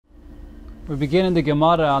We're beginning the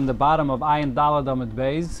Gemara on the bottom of Ayin Dalad Amud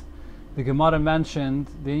Beis. The Gemara mentioned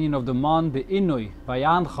the union of the man, the inui,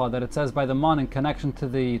 vayancha, that it says by the man in connection to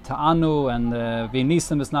the ta'anu and the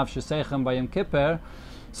v'nisim esnav shesechem by Yom Kippur.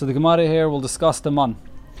 So the Gemara here will discuss the man.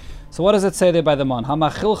 So what does it say there by the man?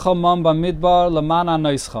 Hamachilcha man b'midbar leman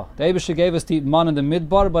anoischa. The Eibusha gave us the man in the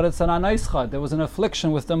midbar, but it's an anoischa. There was an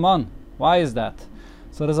affliction with the man. Why is that?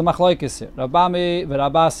 So there's a machlokes here. Rabami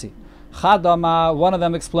v'Rabasi. Chadama, one of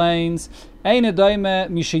them explains, you can't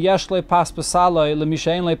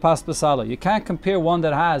compare one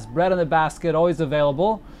that has bread in the basket always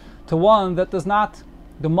available to one that does not.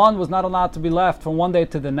 The man was not allowed to be left from one day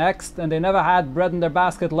to the next, and they never had bread in their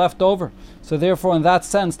basket left over. So therefore, in that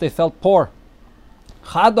sense, they felt poor.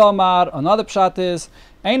 Chadamar, another pshat is,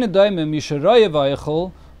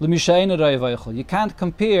 you can't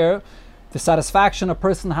compare the satisfaction a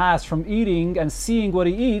person has from eating and seeing what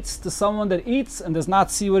he eats to someone that eats and does not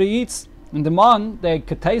see what he eats. In the man, they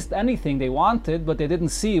could taste anything they wanted, but they didn't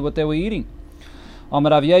see what they were eating.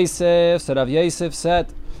 Amar Rav Yosef, so Rav Yosef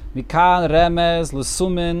said, Mikan remez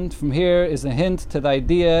l'sumin. From here is a hint to the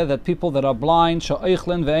idea that people that are blind,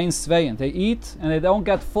 sha'oichlin ve'ein svein, they eat and they don't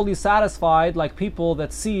get fully satisfied like people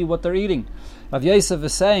that see what they're eating. Rav Yosef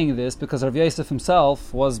is saying this because Rav Yosef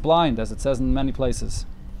himself was blind, as it says in many places.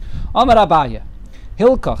 Amar Abaye,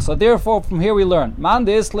 Hilkach. So therefore, from here we learn, Man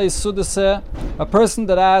de'isle sudase, a person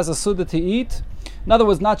that has a suda to eat. In other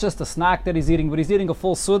words, not just a snack that he's eating, but he's eating a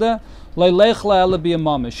full suda. Leilech le'ele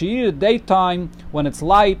b'yamamish. He eat at daytime when it's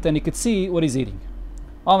light and he could see what he's eating.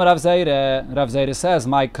 Amar Rav Zeire says,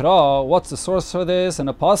 My kra, what's the source for this? And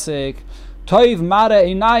a pasuk, Toiv mare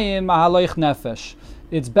einayim mahaloich nefesh.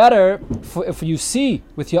 It's better if you see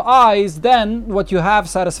with your eyes than what you have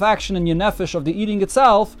satisfaction in your nefesh of the eating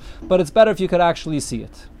itself, but it's better if you could actually see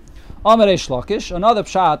it. Amarei Shlokish, another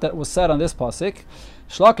pshat that was said on this pasuk,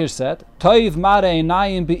 Shlokish said, Toiv mare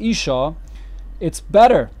einayim be'isha, it's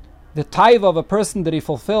better, the taiva of a person that he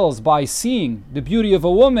fulfills by seeing the beauty of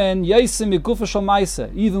a woman, yaisim migufa shel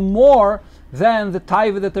maaseh, even more than the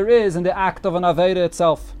taiva that there is in the act of an aveda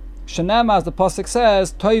itself. Shenema, as the pasuk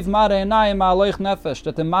says, Toiv mare einayim aloich nefesh,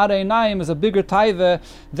 that the mare einayim is a bigger taiva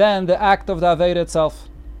than the act of the aveda itself.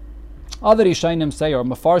 Other Rishonim say, or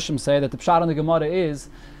Mefarshim say, that the pshat on the Gemara is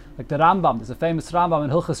like the Rambam. There's a famous Rambam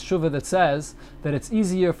in Hilchas Tshuva that says that it's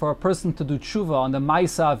easier for a person to do tshuva on the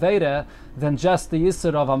Maisa Aveda than just the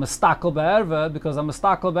Yisr of a Mistakel Be'erva, because a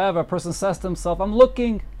Mistakel Be'erva, a person says to himself, I'm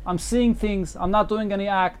looking, I'm seeing things, I'm not doing any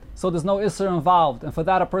act, so there's no Isser involved, and for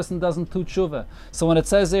that a person doesn't do tshuva. So when it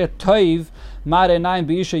says there, Toiv, Mare Naim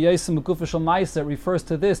Be'isha Yesim Mekufa Shel Maisa, it refers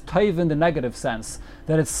to this, Toiv in the negative sense,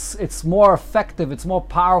 that it's more effective, it's more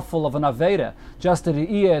powerful of an Aveda, just the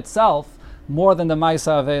Iyah itself, more than the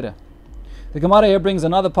Maisa Aveda. The Gemara here brings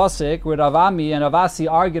another pasuk where Ravami and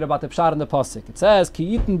Ravasi argued about the pshat in the pasuk. It says,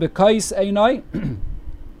 Ki yitin bekais einoi,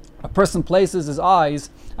 a person places his eyes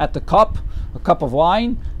at the cup, a cup of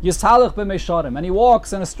wine, Yishalach b'meisharim, and he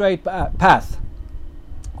walks in a straight path.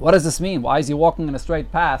 What does this mean? Why is he walking in a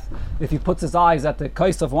straight path if he puts his eyes at the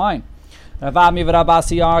kais of wine? Ravami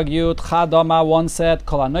v'Ravasi argued, Chadama, one said,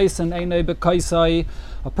 Kol hanoisen einoi bekaisai,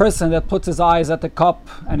 a person that puts his eyes at the cup,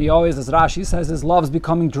 and he always, as Rashi says, his love's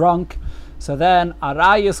becoming drunk. So then,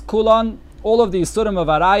 Arayas Kulan, all of the Yisurim of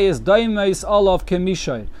Arayas, Daimais Olav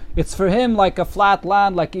Kemishoy. It's for him like a flat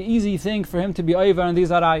land, like an easy thing for him to be over in these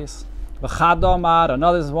Arayas. V'chadamar,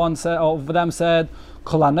 another one of them said,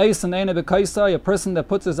 Kolanais and Eine Bekaisai, a person that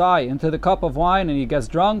puts his eye into the cup of wine and he gets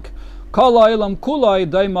drunk. The whole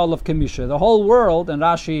world, and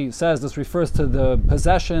Rashi says this refers to the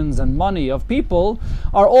possessions and money of people,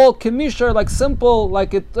 are all kemisher, like simple,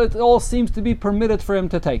 like it all seems to be permitted for him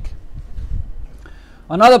to take.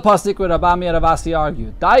 Another pasuk where Rabami and Ravasi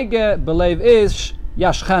argue, Daige belev ish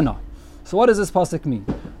yashchena. So what does this pasuk mean?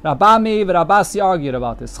 Rabami and Ravasi argued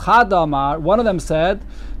about this. Chadamar, one of them said,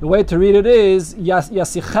 the way to read it is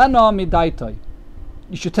yasichena midaitoi.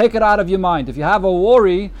 You should take it out of your mind. If you have a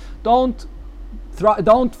worry, don't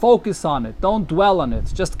focus on it. Don't dwell on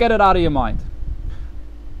it. Just get it out of your mind.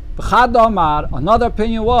 Another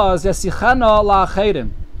opinion was,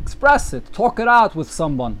 express it. Talk it out with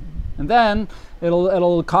someone. And then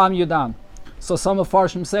it'll calm you down. So some of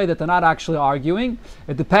Farshim say that they're not actually arguing.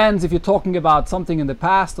 It depends if you're talking about something in the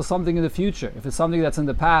past or something in the future. If it's something that's in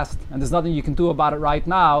the past and there's nothing you can do about it right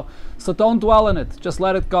now, so don't dwell on it. Just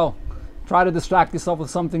let it go. Try to distract yourself with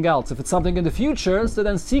something else. If it's something in the future, so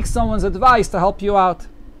then seek someone's advice to help you out.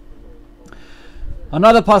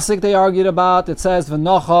 Another pasuk they argued about, it says,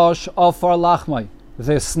 V'nochosh ofar lachmai.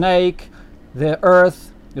 The snake, the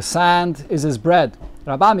earth, the sand is his bread.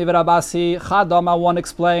 Rabami v'Rabasi Chadama one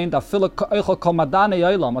explained a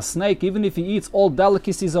snake, even if he eats all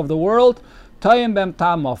delicacies of the world,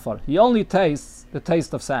 he only tastes the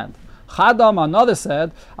taste of sand. Chadam, another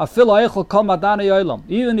said,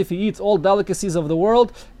 even if he eats all delicacies of the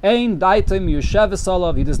world, he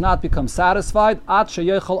does not become satisfied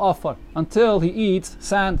until he eats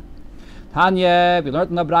sand. Tanya, we learned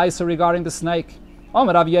in the Braisa regarding the snake.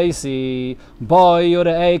 Omer Rav Yesi,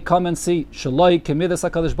 boy, come and see.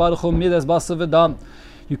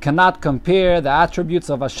 You cannot compare the attributes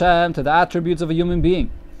of Hashem to the attributes of a human being.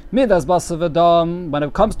 Midas basavadam, when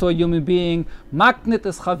it comes to a human being, maknit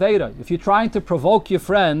is chaveira. If you're trying to provoke your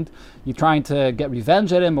friend, you're trying to get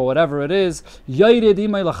revenge at him or whatever it is, yoyred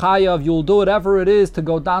imay lachayav, you'll do whatever it is to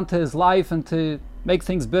go down to his life and to make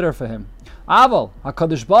things bitter for him. Aval,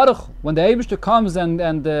 HaKadosh Baruch Hu, when the Eibishter comes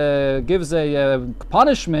and gives a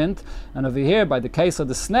punishment, and over here by the case of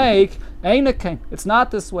the snake, it's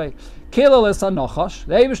not this way. Kilal es hanochash,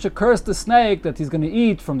 the Eibishter cursed the snake that he's going to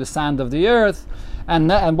eat from the sand of the earth.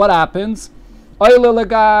 And what happens? He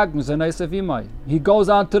goes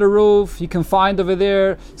onto the roof, he can find over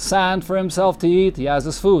there sand for himself to eat, he has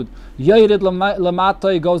his food. He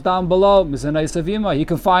goes down below, he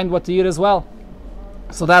can find what to eat as well.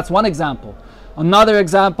 So that's one example. Another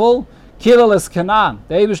example, Kilal es Canaan.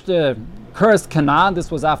 The Eibishter cursed Canaan.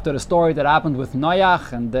 This was after the story that happened with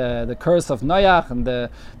Noach and the curse of Noach and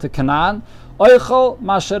to Canaan.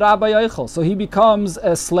 So he becomes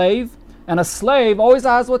a slave. And a slave always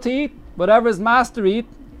has what to eat. Whatever his master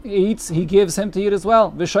eats, he gives him to eat as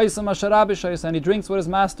well. And he drinks what his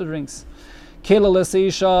master drinks. Kilal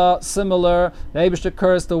Isha, similar. The Eibishter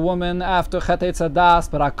cursed the woman after Chet Eitzadas,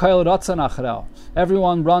 but Akayl Ratzon Achreo.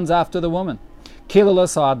 Everyone runs after the woman. Kilal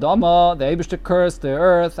Adama, the Eibishter cursed the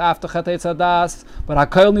earth after Chet Eitzadas, but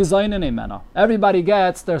Akayl Nizainin Imena. Everybody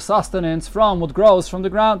gets their sustenance from what grows from the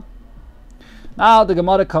ground. Now the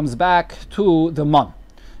Gemara comes back to the man.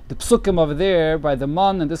 The psukim over there by the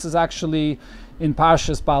man, and this is actually in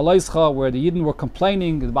Parshas Ba'alaischa, where the Yidden were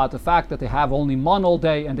complaining about the fact that they have only man all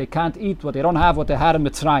day and they can't eat what they don't have what they had in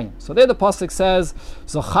Mitzrayim. So there the pasuk says,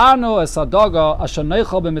 "Zocharnu es hadaga asher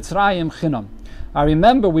neichal b'Mitzrayim chinam."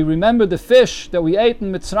 We remember the fish that we ate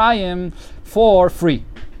in Mitzrayim for free.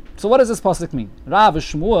 So what does this pasuk mean? Rav and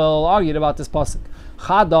Shmuel argued about this pasuk.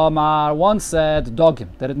 Chadamar, one said dogim,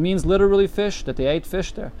 that it means literally fish, that they ate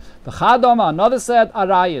fish there. The Chadamar, another said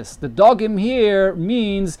arayis. The dogim here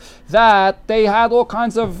means that they had all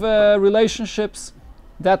kinds of relationships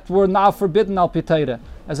that were now forbidden al piteira.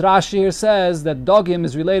 As Rashi here says, that dogim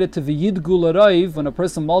is related to the yidgul arayv, when a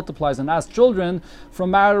person multiplies and has children from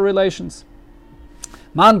marital relations.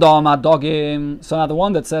 Mandam dogim. So now the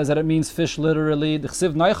one that says that it means fish literally, the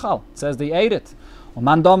chsiv noichal, says they ate it.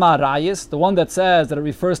 Mandama arayis, the one that says that it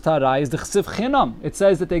refers to arayis, the chsiv chinam, it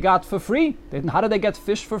says that they got for free. How did they get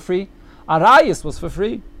fish for free? Arayis was for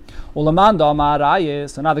free. Ulamandama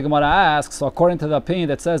arayis. So now the Gemara asks, so according to the opinion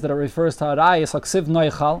that says that it refers to arayis, chsiv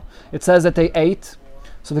noichal, it says that they ate.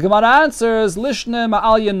 So the Gemara answers, lishne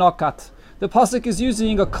ma'al yenokat. The pasuk is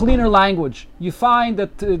using a cleaner language. You find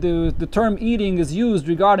that the term eating is used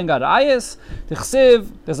regarding arayis. The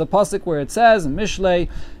chsiv, there's a pasuk where it says in Mishlei,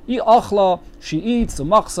 she eats,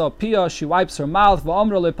 umachsa, pia, she wipes her mouth,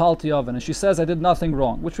 va'amra lepalti oven, and she says, I did nothing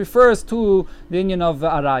wrong, which refers to the union of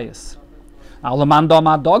arayis.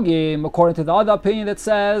 According to the other opinion that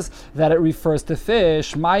says that it refers to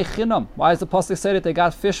fish, my chinam. Why does the pasuk say that they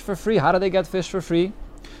got fish for free? How did they get fish for free?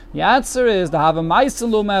 The answer is they have a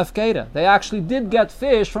maisalu mehefkeda. They actually did get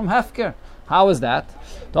fish from hefker. How is that?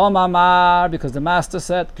 Because the master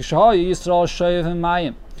said, when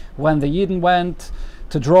the Yidden went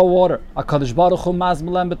to draw water, the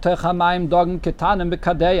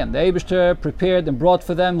Eibishter prepared and brought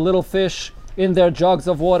for them little fish in their jugs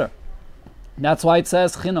of water. That's why it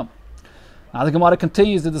says chinam. Now the Gemara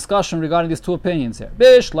continues the discussion regarding these two opinions here.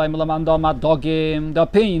 The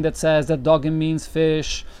opinion that says that dogim means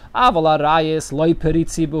fish, but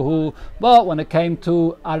when it came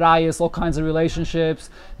to arayis, all kinds of relationships,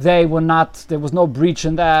 there was no breach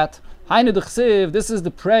in that. This is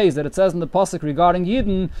the praise that it says in the pasuk regarding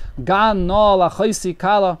Yidden,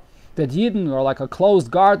 that Yidden are like a closed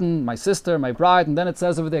garden, my sister, my bride, and then it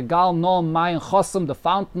says over there, Gal no mayin chosam, the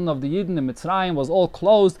fountain of the Yidden in Mitzrayim was all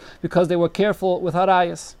closed because they were careful with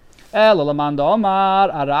arayis. Omar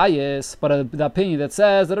arayis, but the opinion that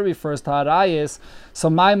says that it refers to arayis, so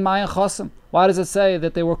mayin chosam. Why does it say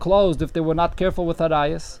that they were closed if they were not careful with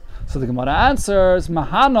arayis? So the Gemara answers,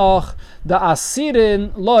 Mahanoch the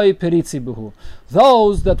asirin loy peritzi buhu.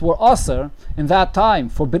 Those that were aser in that time,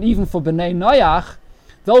 even for Bnei Noach,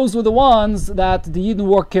 those were the ones that the Yidden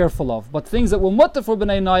were careful of. But things that were mutter for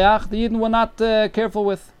B'nai Noach, the Yidden were not careful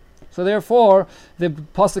with. So therefore, the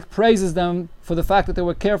Pasuk praises them for the fact that they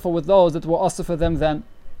were careful with those that were also for them then.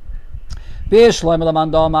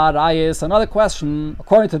 Another question,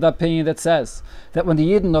 according to the opinion that says that when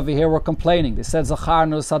the Yidden over here were complaining, they said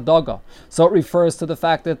Zacharnu Sadoga. So it refers to the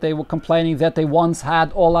fact that they were complaining that they once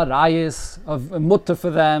had all arayis of mutter for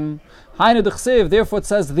them. Therefore it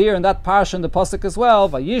says there in that parsha in the pasuk as well,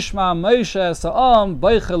 Vayishma Moshe Sa'am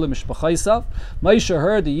Beichel Lemishpachaisav. Moshe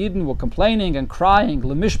heard the Yidden were complaining and crying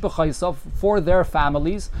Lemishpachaisav for their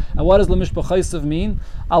families. And what does Lemishpachaisav mean?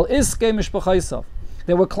 Al Iske Mishpachaisav.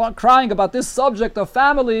 They were crying about this subject of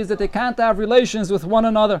families that they can't have relations with one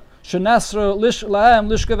another. That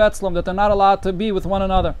they're not allowed to be with one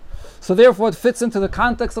another. So therefore it fits into the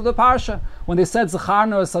context of the parsha. When they said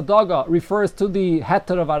Zacharnu Sadoga refers to the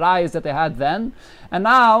heter of arayis that they had then. And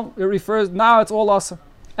now it's all us.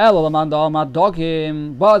 But over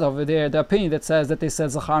there, the opinion that says that they said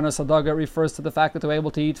Zacharnu Sadoga refers to the fact that they were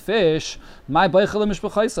able to eat fish.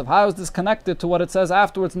 How is this connected to what it says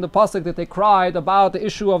afterwards in the pasuk that they cried about the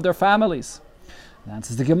issue of their families? The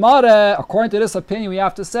answer is the Gemara. According to this opinion, we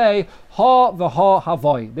have to say ha v'ha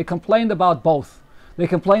havoi. They complained about both. They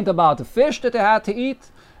complained about the fish that they had to eat.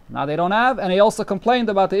 Now they don't have, and they also complained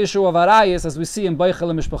about the issue of arayis, as we see in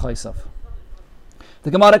Beichel Mishpachaisav. The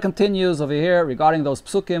Gemara continues over here regarding those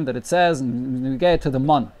psukim that it says, and we get to the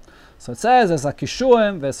man. So it says, as a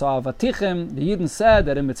kishuim v'sa'avatichim, the Yidden said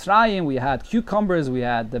that in Mitzrayim we had cucumbers, we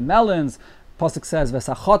had the melons. Pasuk says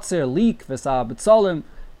v'sa'chotzer, leek, v'sa'betzolim,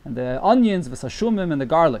 and the onions, v'sa'shumim, and the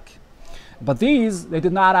garlic. But these, they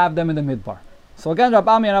did not have them in the midbar. So again,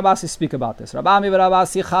 Rabami and Rabasi speak about this. Rabami and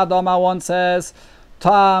Rabasi Chadama one says,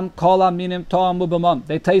 Tam kola minim tam mubaman.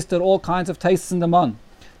 They tasted all kinds of tastes in the man.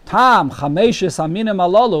 Tam chameshes aminim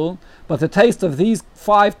alalu, but the taste of these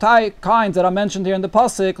 5 kinds that are mentioned here in the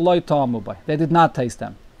pasuk, loy tam mubay. They did not taste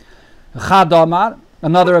them. Chadamar,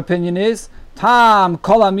 another opinion is, Tam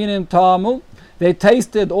kola minim tamu. They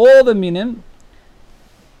tasted all the minim.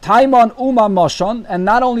 Taimon Uma Moshon, and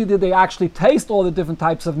not only did they actually taste all the different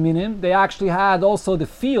types of minim, they actually had also the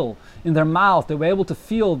feel in their mouth. They were able to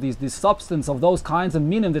feel this substance of those kinds of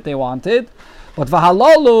minim that they wanted. But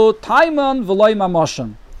Vahalalu, Taimon Veloima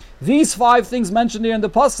Moshon. These 5 things mentioned here in the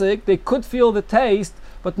pasuk, they could feel the taste,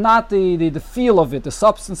 but not the feel of it, the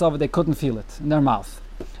substance of it, they couldn't feel it in their mouth.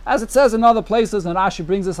 As it says in other places, and Rashi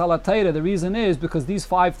brings this halatayra, the reason is because these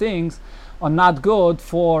 5 things are not good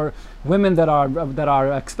for women that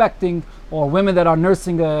are expecting or women that are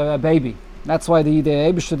nursing a baby. That's why the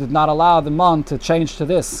Eibusher did not allow the man to change to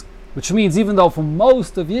this. Which means even though for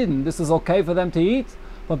most of Yidden this is okay for them to eat,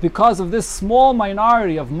 but because of this small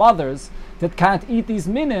minority of mothers that can't eat these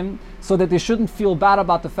minim, so that they shouldn't feel bad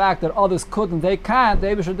about the fact that others could and they can't, the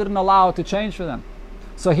Eibusher didn't allow it to change for them.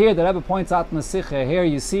 So here the Rebbe points out in the Sikha, here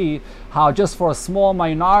you see how just for a small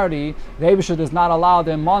minority, the Eibusher does not allow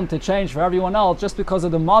their mon to change for everyone else just because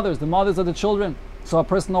of the mothers of the children. So a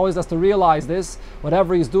person always has to realize this,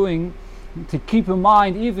 whatever he's doing, to keep in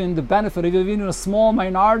mind even the benefit of even a small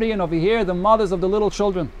minority, and over here the mothers of the little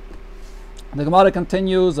children. The Gemara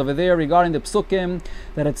continues over there regarding the psukim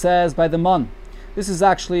that it says by the mon. This is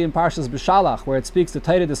actually in Parshas B'Shalach where it speaks, the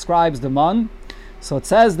Torah describes the mon. So it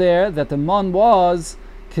says there that the mon was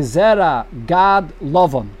Kizera Gad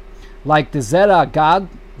Lovon, like the Zera Gad,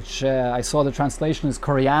 which I saw the translation is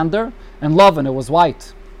coriander, and Lovon, it was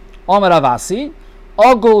white. Omer Avasi,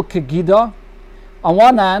 Ogul Kegida. On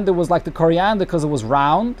one hand, it was like the coriander because it was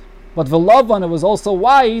round, but the Lovon, it was also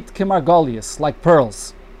white, Kimargolius, like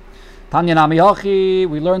pearls. Tanya Namiyachi,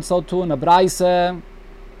 we learned so too in a Braise.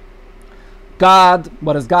 God,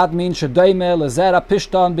 what does God mean? It's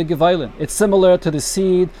similar to the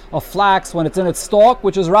seed of flax when it's in its stalk,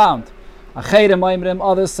 which is round.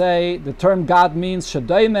 Others say the term God means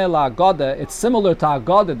it's similar to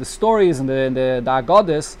Agadah, the stories in the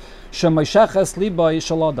Agadas.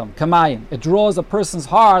 It draws a person's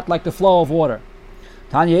heart like the flow of water.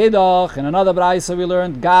 Tanya Edach, in another Braisa we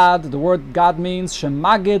learned God, the word God means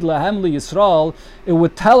Shemagid Lehem Yisrael. It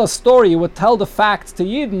would tell a story, it would tell the facts to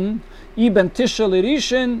Yidden. If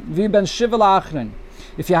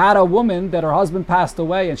you had a woman that her husband passed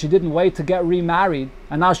away and she didn't wait to get remarried,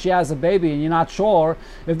 and now she has a baby and you're not sure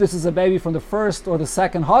if this is a baby from the first or the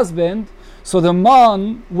second husband, so the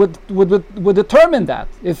man would determine that.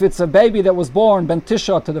 If it's a baby that was born ben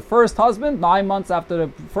Tisha to the first husband, 9 months after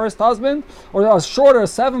the first husband, or a shorter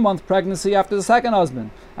 7-month pregnancy after the second husband.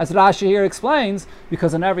 As Rashi here explains,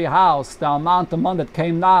 because in every house, the amount of money that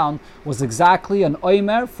came down was exactly an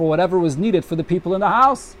oimer for whatever was needed for the people in the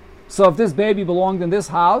house. So if this baby belonged in this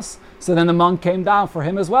house, so then the man came down for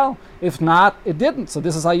him as well. If not, it didn't. So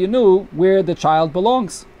this is how you knew where the child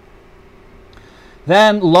belongs.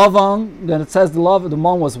 Then Lavan, then it says the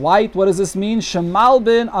man was white. What does this mean?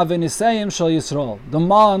 Shemalbin aveniseim shel Yisrael. The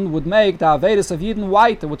man would make the Averis of Yidden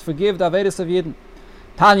white. It would forgive the Averis of Yidden.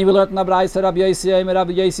 Tanya, we learned in Abraisa, Rabbi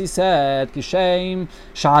Yossi said, Kishem,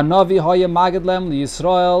 Sha'anavi hoye magedlem li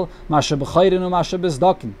Yisrael, mashe b'chayrin u mashe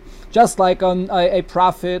b'zdakin. Just like a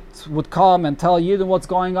prophet would come and tell Yidden what's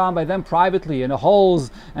going on by them privately, in the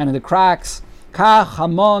holes and in the cracks. Kach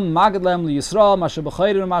hamon magedlem li Yisrael, mashe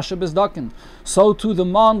b'chayrin u mashe b'zdakin. So too the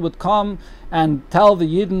man would come and tell the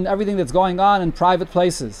Yidden everything that's going on in private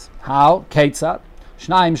places. How? Ketzat. Two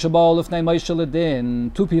people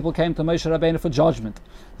came to Moshe Rabbeinu for judgment.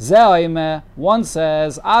 One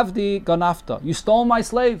says, Avdi ganafta, you stole my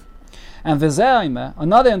slave. And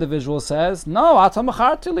another individual says, no,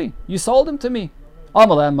 atamachartili, you sold him to me. So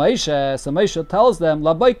Moshe tells them,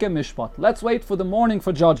 let's wait for the morning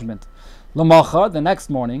for judgment. The next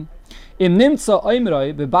morning, if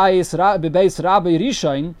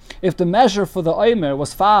the measure for the omer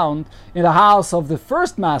was found in the house of the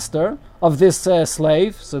first master of this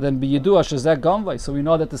slave, so then b'yidua shezeh gamvay. So we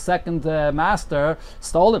know that the second master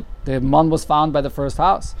stole him. The man was found by the first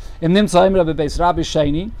house. But if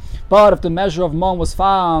the measure of man was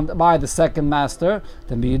found by the second master,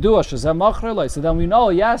 then b'yidua shezeh machreloi. So then we know,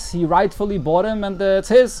 yes, he rightfully bought him and it's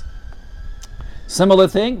his. Similar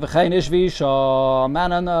thing, a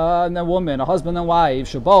man and a woman, a husband and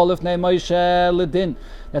wife, that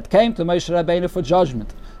came to Moshe Rabbeinu for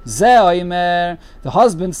judgment. The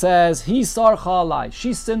husband says, he sarchalai,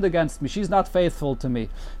 she sinned against me, she's not faithful to me.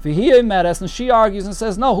 And she argues and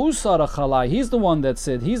says, no, who's sarchalai? He's the one that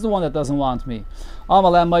sinned, he's the one that doesn't want me. So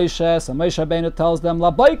Moshe Rabbeinu tells them,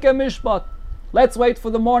 let's wait for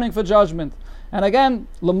the morning for judgment. And again,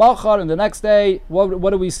 l'machar, and the next day, what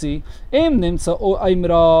do we see? If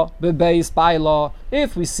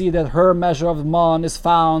we see that her measure of man is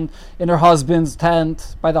found in her husband's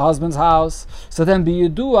tent, by the husband's house, so then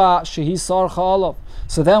biyudua shehi sarcha.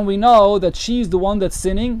 So then we know that she's the one that's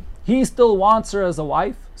sinning. He still wants her as a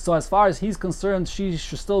wife. So as far as he's concerned, she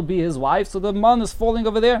should still be his wife. So the man is falling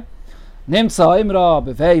over there. If the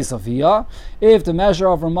measure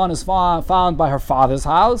of her man is found by her father's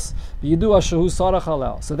house,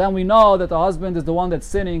 so then we know that the husband is the one that's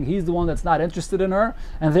sinning, he's the one that's not interested in her,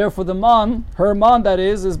 and therefore the man, her man that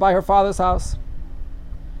is by her father's house.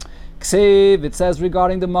 It says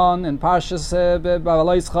regarding the man in Parshas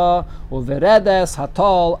Bavaloischa, Uveredes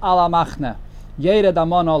hatol ala machne, Yered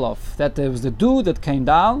aman olof, that there was the dew that came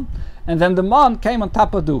down, and then the man came on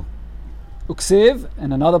top of dew. Uksiv,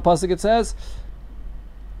 in another pasuk it says,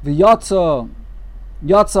 V'yatza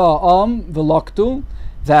v'loktu,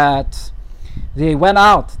 that they went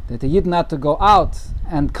out, that the Yidden had to go out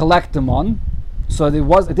and collect the man. So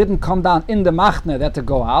it didn't come down in the machne, they had to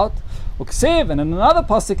go out. Uksiv, and in another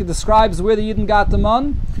pasuk it describes where the Yidden got the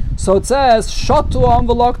man. So it says, Shotu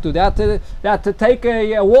v'loktu, they had to take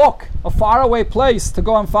a walk, a faraway place to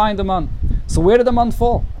go and find the man. So where did the man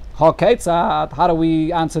fall? How do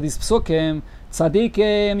we answer these psukim?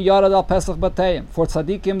 Tzadikim yarad al pesach batayim. For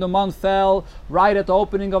tzadikim, the man fell right at the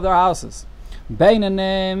opening of their houses.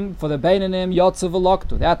 Beinanim, for the beinanim, yotze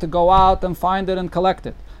v'loktu. They had to go out and find it and collect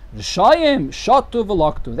it. Rishayim, shotu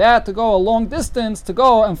v'loktu. They had to go a long distance to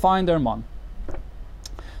go and find their man.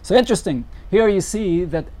 So interesting. Here you see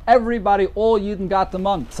that everybody, all Yidden got the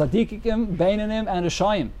man. Tzadikim, beinanim, and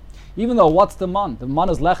Rishayim. Even though what's the man? The man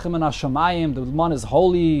is lechem and hashamayim. The man is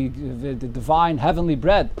holy, the divine, heavenly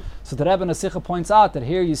bread. So the Rebbe Nasicha points out that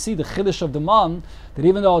here you see the chiddush of the man, that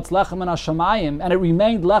even though it's lechem and hashamayim, and it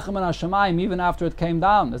remained lechem and hashamayim even after it came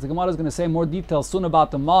down. As the Gemara is going to say more details soon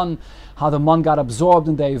about the man, how the man got absorbed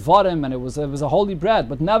in the evarim, and it was a holy bread.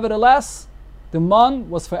 But nevertheless, the man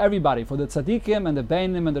was for everybody, for the tzaddikim and the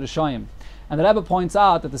beinim and the rishayim. And the Rebbe points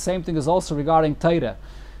out that the same thing is also regarding Torah.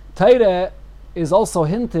 Torah is also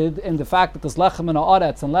hinted in the fact that there's lechem and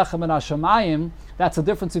haaretz and lechem and hashamayim. That's the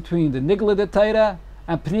difference between the nigla de Torah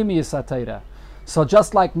and pnimiyus Torah. So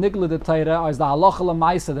just like nigla de Torah is the halacha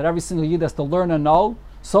l'maisa that every single yid has to learn and know,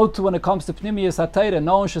 so too when it comes to pnimiyus Torah,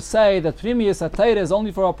 no one should say that pnimiyus Torah is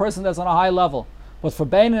only for a person that's on a high level. But for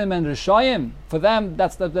beinim and rishayim, for them,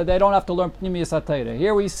 they don't have to learn pnimiyus Torah.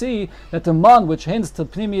 Here we see that the man which hints to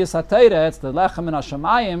pnimiyus Torah, it's the lechem and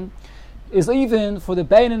hashamayim, is even for the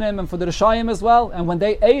Beinanim and for the Rishayim as well. And when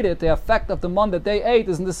they ate it, the effect of the man that they ate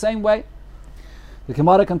is in the same way. The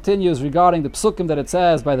Gemara continues regarding the psukim that it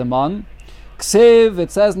says by the man. Ksiv,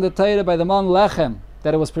 it says in the Torah by the man lechem.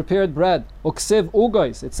 that it was prepared bread. Uksiv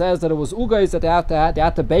ugais, it says that it was ugais that they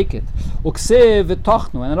had to bake it. Uksiv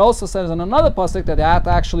v'tochnu, and it also says in another pasuk that they had to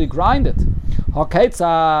actually grind it.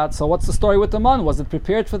 Hakeitzat, so what's the story with the man? Was it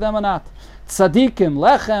prepared for them or not? Tzadikim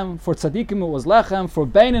lechem, for tzadikim it was lechem, for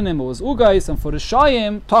beinanim it was ugais, and for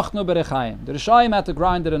rishayim tochnu berechayim. The rishayim had to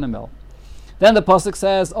grind it in a mill. Then the pasuk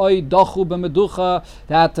says, oy dochu b'meducha,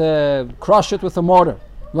 they had to crush it with a mortar.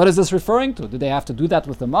 What is this referring to? Did they have to do that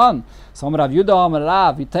with the man? What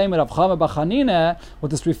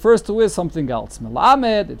this refers to is something else.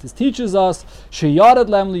 Melamed, it teaches us, sheyared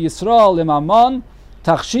lem li Yisrael lim amon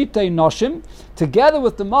tachshitei noshim, together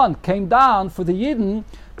with the man came down for the Yidden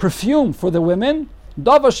perfume for the women.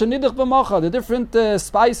 The different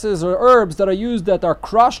spices or herbs that are used, that are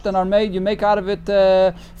crushed and are made, you make out of it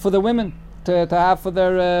for the women to have for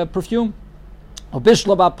their perfume.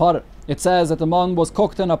 It says that the man was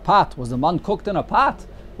cooked in a pot. Was the man cooked in a pot?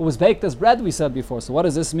 It was baked as bread, we said before. So what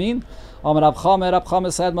does this mean? Rab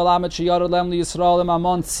Chama said,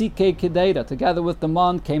 together with the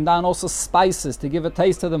man came down also spices to give a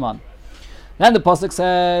taste to the man. Then the pasuk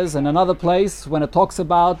says in another place, when it talks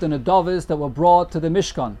about the nedavis that were brought to the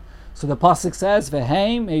Mishkan. So the pasuk says,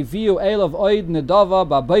 "V'heim eviu elav oid nedava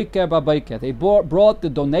ba'bayker ba'bayker." They brought the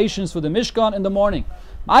donations for the Mishkan in the morning.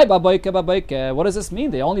 My babayke babayke. What does this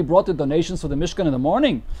mean? They only brought the donations for the Mishkan in the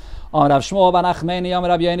morning.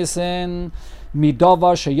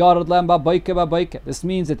 This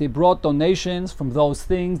means that they brought donations from those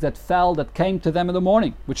things that fell, that came to them in the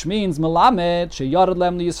morning. Which means together with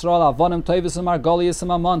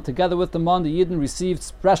the man, the Yidden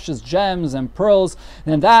received precious gems and pearls,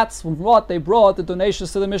 and that's from what they brought the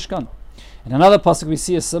donations to the Mishkan. In another pasuk we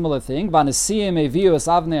see a similar thing.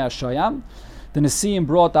 The Nesiim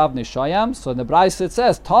brought Avnei Shayam. So in the Braisa it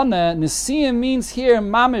says, Tane, Nesiim means here,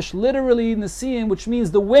 Mamish, literally Nesiim, which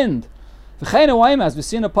means the wind. As we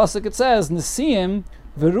see in the pasuk it says, Nesiim,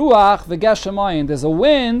 Veruach, Vegeshamayim. There's a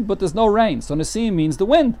wind, but there's no rain. So Nesiim means the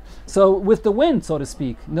wind. So with the wind, so to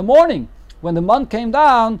speak, in the morning, when the man came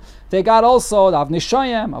down, they got also the Avnei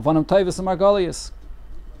Shayam, Avonim Tovis and Margolius.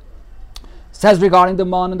 Says regarding the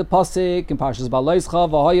man in the pasuk, in Parshas Baloischa,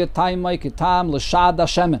 V'hoya Taimai Kitam L'Shad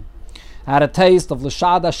Hashemen. Had a taste of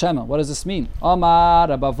L'Shad Hashem. What does this mean? Omar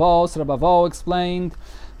Rabavo explained,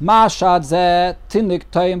 Mashad zeh tinlik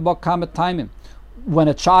toim bo kamet taimim. When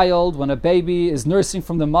a baby is nursing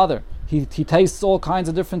from the mother, he tastes all kinds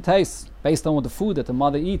of different tastes based on what the food that the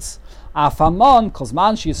mother eats. Afamon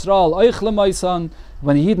kozman Yisrael oichle moisan.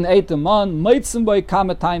 When the Yidden ate the man, meitzim bo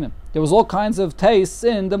kamet taimim. There was all kinds of tastes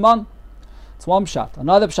in the man. It's one pshat.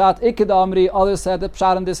 Another pshat, Iked Amri. Others said the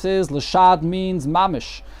pshat in this is L'Shad means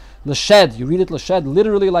mamish. L'shed, you read it l'shed,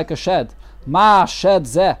 literally like a shed. Ma shed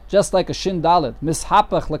zeh, just like a shin daled.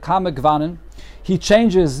 Mishapach l'kame gvanin. He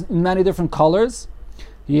changes in many different colors.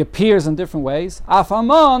 He appears in different ways.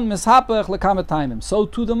 Afamon mishapach l'kame taimim. So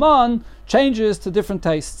too the man changes to different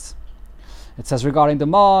tastes. It says regarding the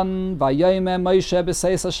man, Vayayme Moshe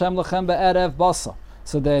b'seis Hashem lechem be'erev basa.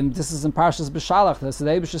 So then this is in Parshas B'Shalach. So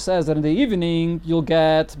the Eibusha says that in the evening you'll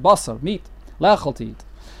get basar, meat, lechel to eat.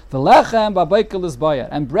 And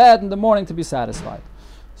bread in the morning to be satisfied.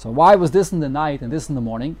 So why was this in the night and this in the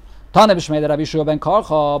morning? The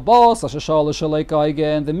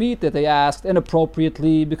meat that they asked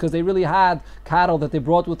inappropriately because they really had cattle that they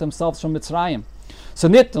brought with themselves from Mitzrayim. So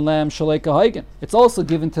it's also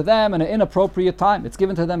given to them in an inappropriate time. It's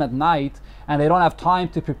given to them at night and they don't have time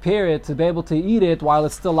to prepare it to be able to eat it while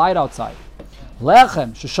it's still light outside.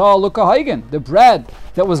 Lechem, sheshal lukahaygen, the bread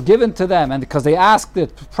that was given to them, and because they asked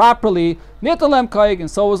it properly, nitalem kahaygen,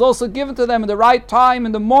 so it was also given to them in the right time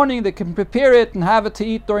in the morning. They can prepare it and have it to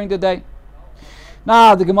eat during the day.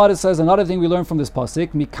 Now the Gemara says another thing we learn from this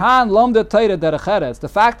pasuk, mikan lom de teira derecheretz. The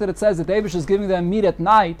fact that it says that David is giving them meat at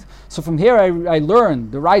night, so from here I learn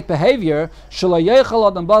the right behavior, shelo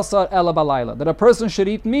adam basar ela balayla, that a person should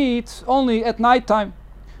eat meat only at night time.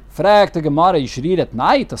 Frag the Gemara, you should eat at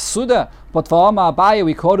night, a suda. But for Amma Abaye,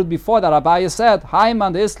 we quoted before that Abaye said,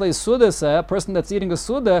 Haiman isle suda, a person that's eating a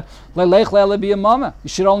suda, you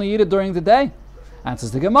should only eat it during the day.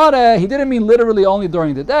 Answers the Gemara, he didn't mean literally only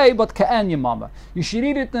during the day, but ka'en yamama. You should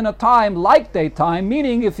eat it in a time like daytime,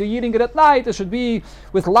 meaning if you're eating it at night, it should be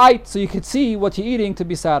with light so you could see what you're eating to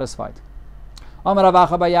be satisfied. Amar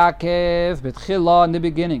Avacha Bayakev Betchila in the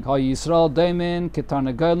beginning. Yisrael Daimin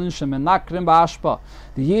Ketarnagalin Shemenakrim Ba'ashpa.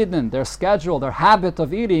 The Yidden, their schedule, their habit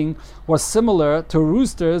of eating was similar to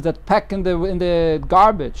roosters that peck in the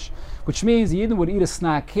garbage, which means the Yidden would eat a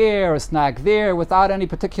snack here, a snack there, without any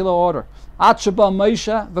particular order. Until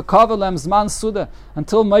Moshe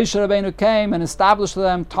Rabbeinu came and established to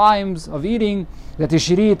them times of eating, that they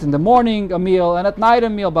should eat in the morning a meal and at night a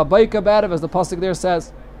meal, as the pasuk there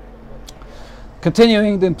says.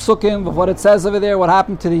 Continuing the psukim of what it says over there, what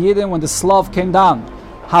happened to the Yidden when the slav came down.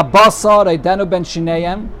 Habasar eidenu ben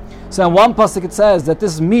shineim. So in one pasuk it says that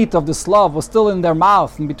this meat of the slav was still in their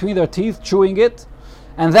mouth and between their teeth, chewing it,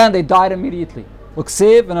 and then they died immediately.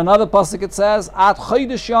 Uksiv, in another pasuk it says at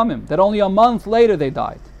chodesh yamim, that only a month later they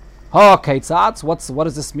died. What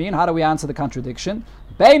does this mean? How do we answer the contradiction?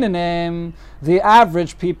 Beinanim, the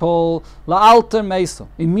average people, la'alter meso,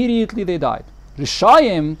 immediately they died.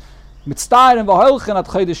 Rishayim, mitztayrim v'holchen at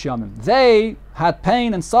chodesh yamim, they had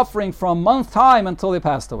pain and suffering from a month time until they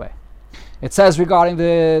passed away. It says regarding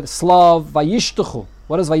the slav, vayishtuchu.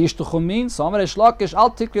 What does vayishtuchu mean? So Amar Reish Lakish,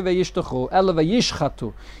 al tikri vayishtuchu, ele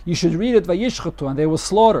vayishchatu. You should read it vayishchatu, and they were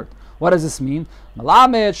slaughtered. What does this mean?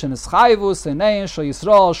 Malamed sheneschayvu seineim shel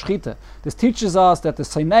Yisrael shchita. This teaches us that the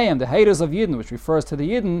seineim, the haters of Yidden, which refers to the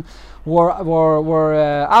Yidden, were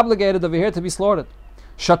obligated over here to be slaughtered.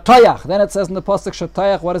 Shatayach. Then it says in the pasuk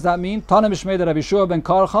shatayach. What does that mean? Tana mishmei de Rabbi Yeshua ben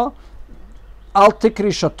Karcha. Al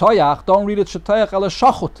tikri shatayach. Don't read it shatayach, ele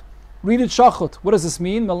shachut. Read it shachut. What does this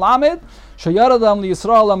mean? Melamed sheyaradam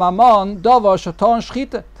liyisrael amamon dava shaton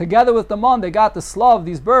shchita. Together with the man, they got the slav,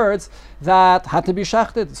 these birds that had to be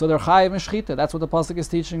shechted, so they're chayiv and shchita. That's what the pasuk is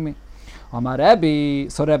teaching me. Amar Rebbe,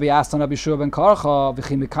 so Rebbe asked on Rabbi Shua ben Karcha,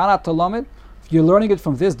 v'chi mikanat talamed. You're learning it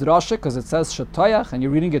from this drasha because it says shatayach and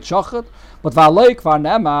you're reading it shachat. But v'aloik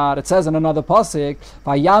v'arnemar, it says in another pasuk,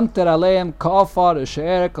 v'yamter aleim ka'afar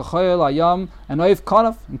she'er k'choyel ayam and oif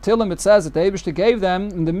kanaf. Until him it says that the Eibishter gave them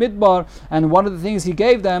in the midbar, and one of the things he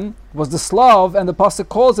gave them was the slav, and the pasuk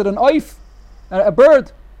calls it an oif, a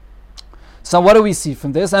bird. So what do we see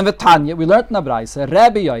from this? And Tanya, we learned in the Braise,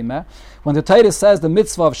 Rabbi Yomah, when the Torah says the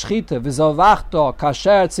mitzvah of shchita, v'zovachto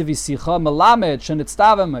kasher tzivisicha melamed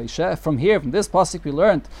shenitztava Moshe. From here, from this pasuk, we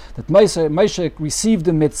learned that Moshe received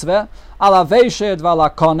the mitzvah ala veished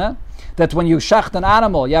v'alakona, that when you shecht an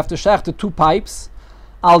animal, you have to shecht the two pipes.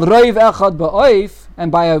 Al roiv echad ba'oif,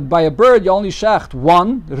 and by a bird you only shecht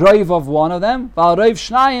one roiv of one of them. V'al roiv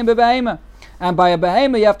shnayim b'behema, and by a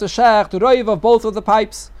behema you have to shecht the roiv of both of the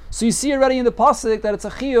pipes. So you see already in the pasuk that it's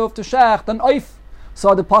a chiyuv to shecht an oif.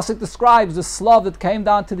 So the pasuk describes the slav that came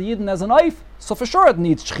down to the Yidden as an oif. So for sure it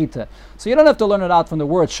needs shchita. So you don't have to learn it out from the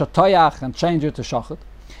word shatayach and change it to shachat.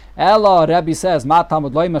 Ella, Rebbe says, ma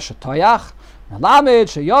tamud loima shatayach, melamed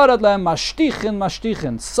sheyorad lem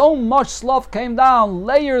mashtichin. So much slav came down,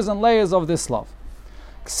 layers and layers of this slav.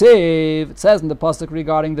 Ksiv, it says in the pasuk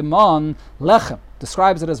regarding the man, lechem,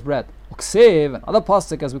 describes it as bread. Ksiv, another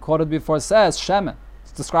pasuk as we quoted before says, shemen.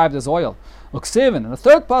 It's described as oil. Uksiv, and the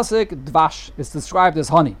third pasuk, dvash, is described as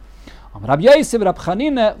honey. For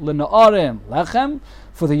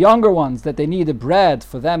the younger ones that they needed bread,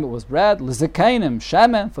 for them it was bread. L'zekainim,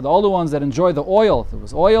 shemen, for the older ones that enjoy the oil, it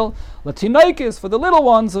was oil. Latinoikis, for the little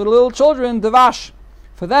ones, for the little children, dvash.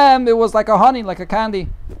 For them it was like a honey, like a candy.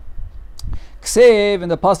 Ksiv, in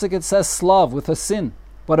the pasuk it says slav, with a sin.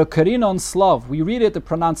 But a karinon slav, we read it, the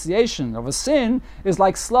pronunciation of a sin is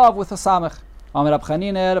like slav with a samech. Rab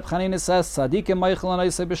Chanina says, Tzadikim oichlen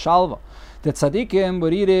oisei b'shalva. The tzadikim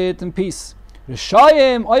would eat it in peace.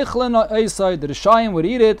 Rishayim oichlen oisei, the Rishayim would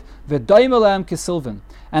eat it, v'doimelem kisilvan.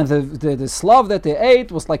 And the slav that they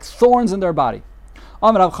ate was like thorns in their body.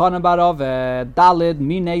 Rab Chanan barov, dalid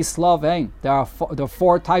minei slav ein. There are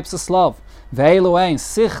four types of slav. Ve'elu ein,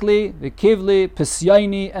 sichli, v'kivli,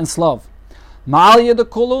 pisyoni, and slav. Ma'aliyah the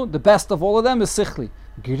kulu, the best of all of them is sichli.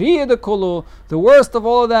 Giriyah the kulu, the worst of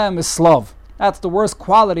all of them is slav. That's the worst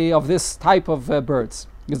quality of this type of birds,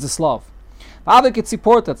 is the slav.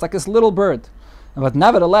 It's like this little bird. But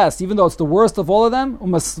nevertheless, even though it's the worst of all of them,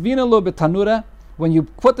 when you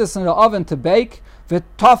put this in the oven to bake, it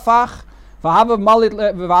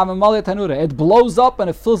blows up and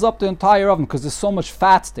it fills up the entire oven because there's so much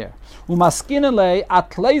fats there. And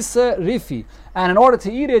in order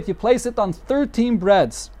to eat it, you place it on 13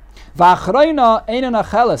 breads. Even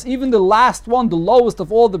the last one, the lowest of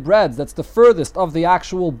all the breads, that's the furthest of the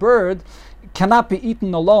actual bird, cannot be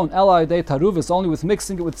eaten alone. It's only with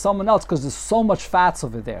mixing it with someone else because there's so much fats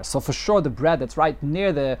over there. So for sure the bread that's right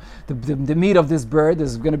near the meat of this bird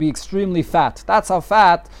is going to be extremely fat. That's how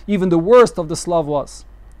fat even the worst of the slav was.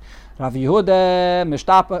 Rav Yehuda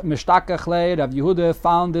Rav Yehuda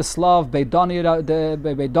found this slav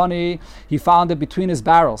Beidoni. He found it between his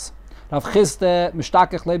barrels. Rav Chisda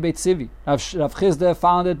Mishtakach Le Beit Zivi. Rav Chisda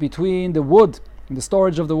found it between the wood, in the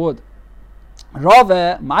storage of the wood.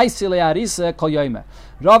 Rava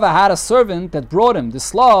had a servant that brought him, the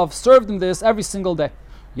Slav served him this every single day.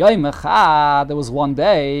 Yomah, there was one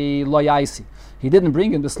day, lo yaisi. He didn't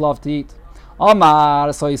bring him the Slav to eat.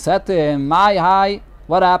 Omar, so he said to him,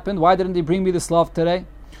 what happened? Why didn't he bring me the Slav today?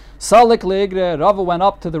 Salik Ligre, Rava went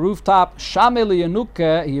up to the rooftop. Shamili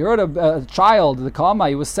Yanuka, he heard a child, the Kama,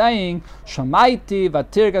 he was saying, Shamaiti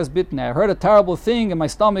Vatirgas Bitne, I heard a terrible thing and my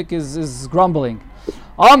stomach is grumbling.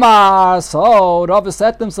 Omar, so Rava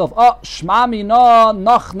said to himself, Shmami no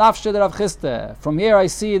noch nafshe Rav Chiste. From here I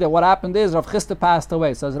see that what happened is Rav Chiste passed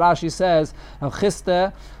away. So as Rashi says, Rav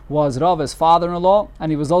Chiste was Rava's father-in-law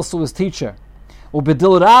and he was also his teacher.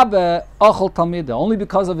 Ubedil Rabbe ochel talmide. Only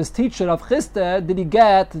because of his teacher Rav Chiste did he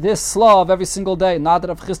get this Slav every single day. Now that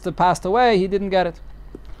Rav Chiste passed away, he didn't get it.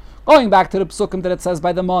 Going back to the psukim that it says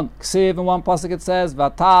by the mon. Ksiv in one pasuk it says,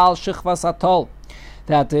 Vatal shichvas atol.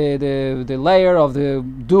 That the layer of the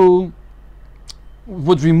dew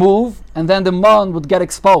would remove and then the mon would get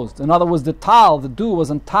exposed. In other words, the dew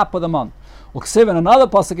was on top of the mon. Uksiv in another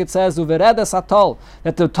pasuk it says, Uveredes atol.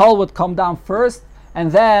 That the tol would come down first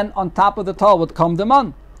and then on top of the tol would come the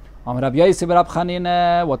man. What this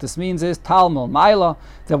means is talmul maila,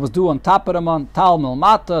 that was dew on top of the man, talmul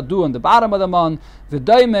mata, dew on the bottom of the man.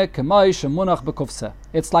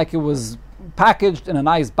 It's like it was packaged in a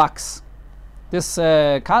nice box. This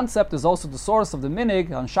concept is also the source of the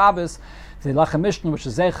minig on Shabbos, the Lachem Mishnah, which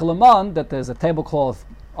is Zeichel Aman, that there's a tablecloth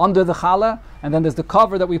under the challah, and then there's the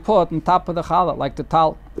cover that we put on top of the challah, like the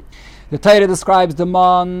tal. The Torah describes the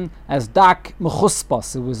man as dak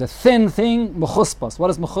mechuspas. It was a thin thing, mechuspas. What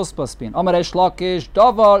does mechuspas mean? Amar Reish Lakish,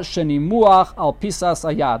 davar shenimuach al pisas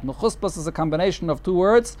ayad. Mechuspas is a combination of two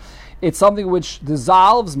words. It's something which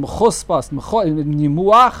dissolves, mechuspas,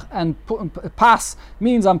 nimuach, and pas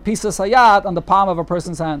means on pisas ayad, on the palm of a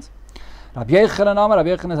person's hands. Rabbi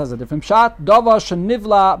Yechanan has a different shot. Davar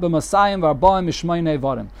shenivla b'masayim v'arbaim mishmoinei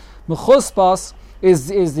varim. Mechuspas is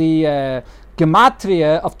the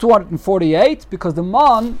gematria of 248 because the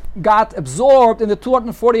man got absorbed in the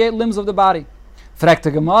 248 limbs of the body.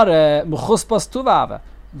 Frekte Gemara, mechuspas tuvave.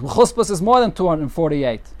 Mechuspas is more than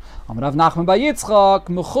 248. Rav Nachman bar Yitzchak,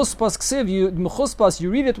 mechuspas ksiv, mechuspas,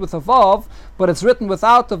 you read it with a vav, but it's written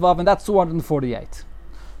without a vav, and that's 248.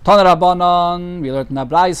 Tana Rabbanan, we learned in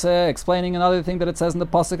Abraise, explaining another thing that it says in the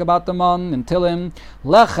pasuk about the man in Tilim,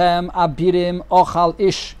 lechem abirim ochal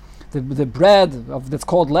ish. The bread that's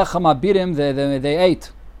called lechem abirim, they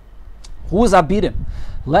ate. Who's abirim?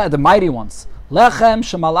 The mighty ones. Lechem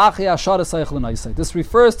shemalachi asharis eichel. This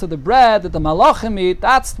refers to the bread that the malachim eat.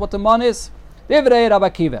 That's what the man is. Divrei Rabbi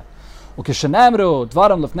Akiva. Ukeshenemru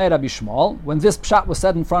dvaram lefnei Rabbi Shmuel. When this pshat was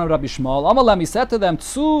said in front of Rabbi Shmuel, Amalem, he said to them,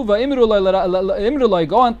 Tzu v'imru loi,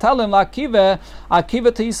 go and tell him Akiva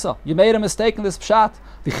teisa. You made a mistake in this pshat.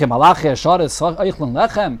 Do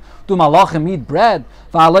malachim eat bread?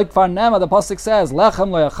 The pasuk says,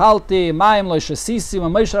 Lechem lo yachalti, mayim lo shasisi.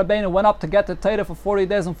 When Moshe Rabbeinu went up to get the Torah for 40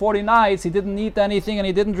 days and 40 nights, he didn't eat anything and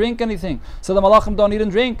he didn't drink anything. So the malachim don't eat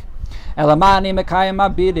and drink. Elamani mekayim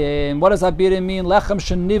abirim. What does abirim mean? Lechem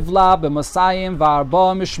shenivla b'masayim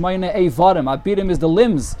v'arba mishmoine eivarim. Abirim is the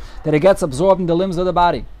limbs, that it gets absorbed in the limbs of the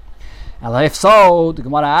body. And if so, the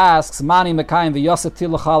Gemara asks, Mani mekayim v'yosati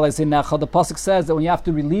l'chal ezinecha. The pasuk says that when you have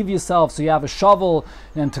to relieve yourself, so you have a shovel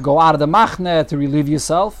and to go out of the machne to relieve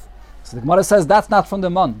yourself. So the Gemara says that's not from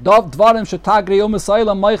the man. That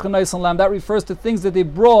refers to things that they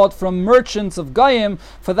brought from merchants of Goyim.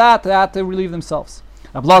 For that, they had to relieve themselves.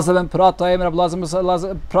 Rab Lazar ben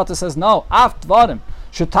Prata says no.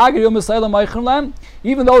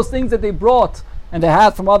 Even those things that they brought and they had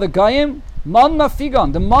from other Goyim, man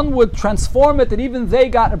mafigan, the man would transform it, that even they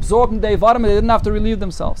got absorbed in the Eivarim and they didn't have to relieve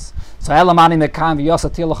themselves. So what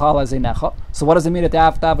does it mean that they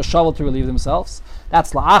have to have a shovel to relieve themselves?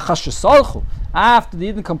 That's la'achas shesolchu. After they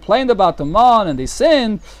even complained about the man and they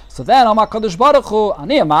sinned, so then Amar Kadosh Baruch Hu,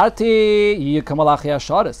 Ani amarti yikam malachi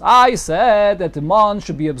asharis. I said that the man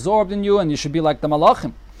should be absorbed in you and you should be like the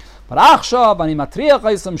malachim. But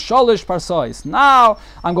now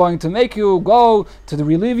I'm going to make you go to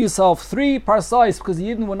relieve yourself 3 parsais, because the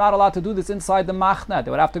Yidden were not allowed to do this inside the machne. They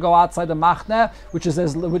would have to go outside the machne, which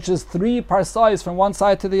is 3 parsais from one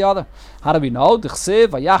side to the other. How do we know? The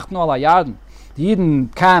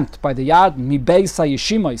Yidden camped by the Yarden, mi beisa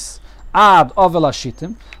yeshimos ad ovel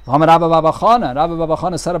hashitim. Rabbi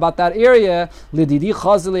Baba said about that area,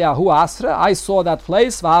 I saw that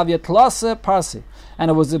place, and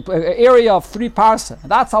it was an area of 3 parsa. And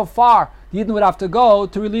that's how far the Yidden would have to go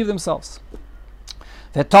to relieve themselves.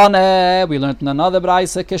 We learned in another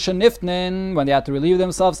Braise, when they had to relieve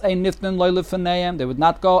themselves, they would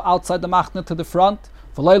not go outside the machne to the front.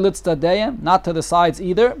 not to the sides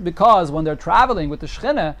either, because when they're traveling with the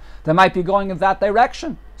Shechina, they might be going in that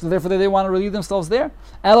direction. So therefore they want to relieve themselves there.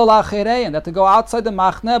 And that to go outside the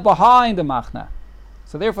machna, behind the machna.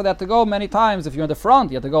 So therefore they have to go many times. If you're in the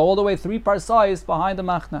front, you have to go all the way 3 parsais behind the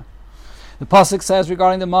machna. The pasuk says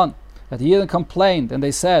regarding the man, that the Yidden complained, and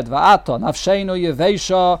they said, Va'ato, nafsheinu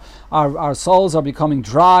yevesha, our souls are becoming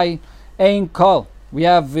dry. Ein kol. We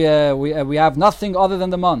have nothing other than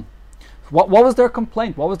the man. What was their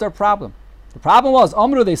complaint? What was their problem? The problem was,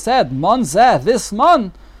 Amru, they said, man zeh, this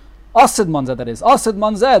man, asid man zeh, that is, asid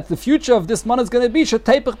man zeh, the future of this man is going to be,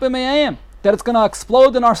 shetepech b'meyayim, that it's going to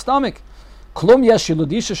explode in our stomach. Klum yesh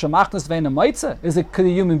yiludisha shemachnas ve'ena maitze. Is it, could a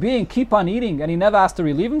human being keep on eating and he never has to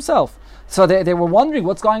relieve himself? So they were wondering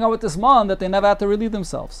what's going on with this man that they never had to relieve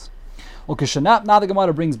themselves. Okay, now the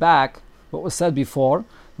Gemara brings back what was said before.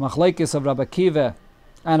 Machlekes of Rabbi Akiva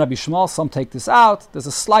and Rabbi Shmuel, some take this out. There's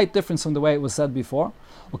a slight difference from the way it was said before.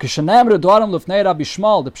 Okay, the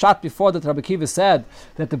pshat before that Rabbi Akiva said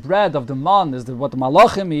that the bread of the man is what the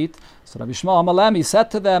malachim eat. So Rabbi Shmuel Amalem, he said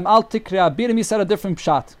to them, Al tikri abirim, he said a different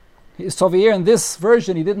pshat. So over here in this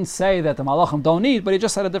version, he didn't say that the malachim don't eat, but he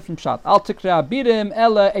just said a different pshat. Al tikri abirim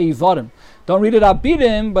ela eivarim. Don't read it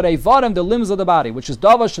abirim, but eivarim, the limbs of the body, which is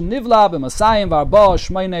davash and nivla b'masayim v'arba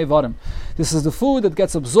shmein eivarim. This is the food that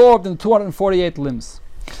gets absorbed in 248 limbs.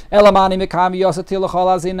 So now,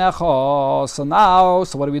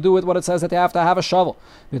 so what do we do with what it says that they have to have a shovel?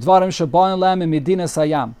 This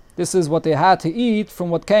is what they had to eat from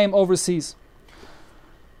what came overseas.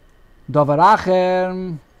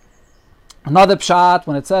 Another pshat,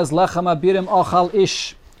 when it says lechem abirim ochal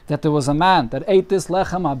ish, that there was a man that ate this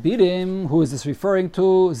lechem abirim. Who is this referring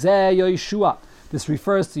to? Zeh Yeshua. This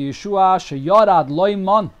refers to Yeshua sheyorad loy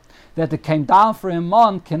mon, that it came down for him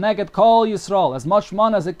mon keneged kol Yisrael, as much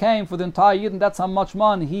mon as it came for the entire Yidden. That's how much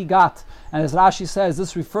mon he got. And as Rashi says,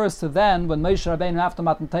 this refers to then when Moshe Rabbeinu after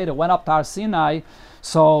Matan Torah went up to Har Sinai.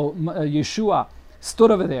 So Yeshua stood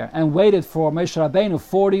over there and waited for Moshe Rabbeinu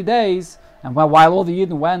 40 days. And while all the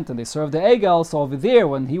Yidden went and they served the Egel, so over there,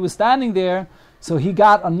 when he was standing there, so he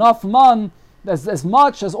got enough man, as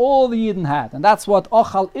much as all the Yidden had. And that's what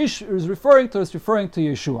Ochal Ish is referring to. It's referring to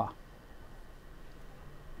Yeshua.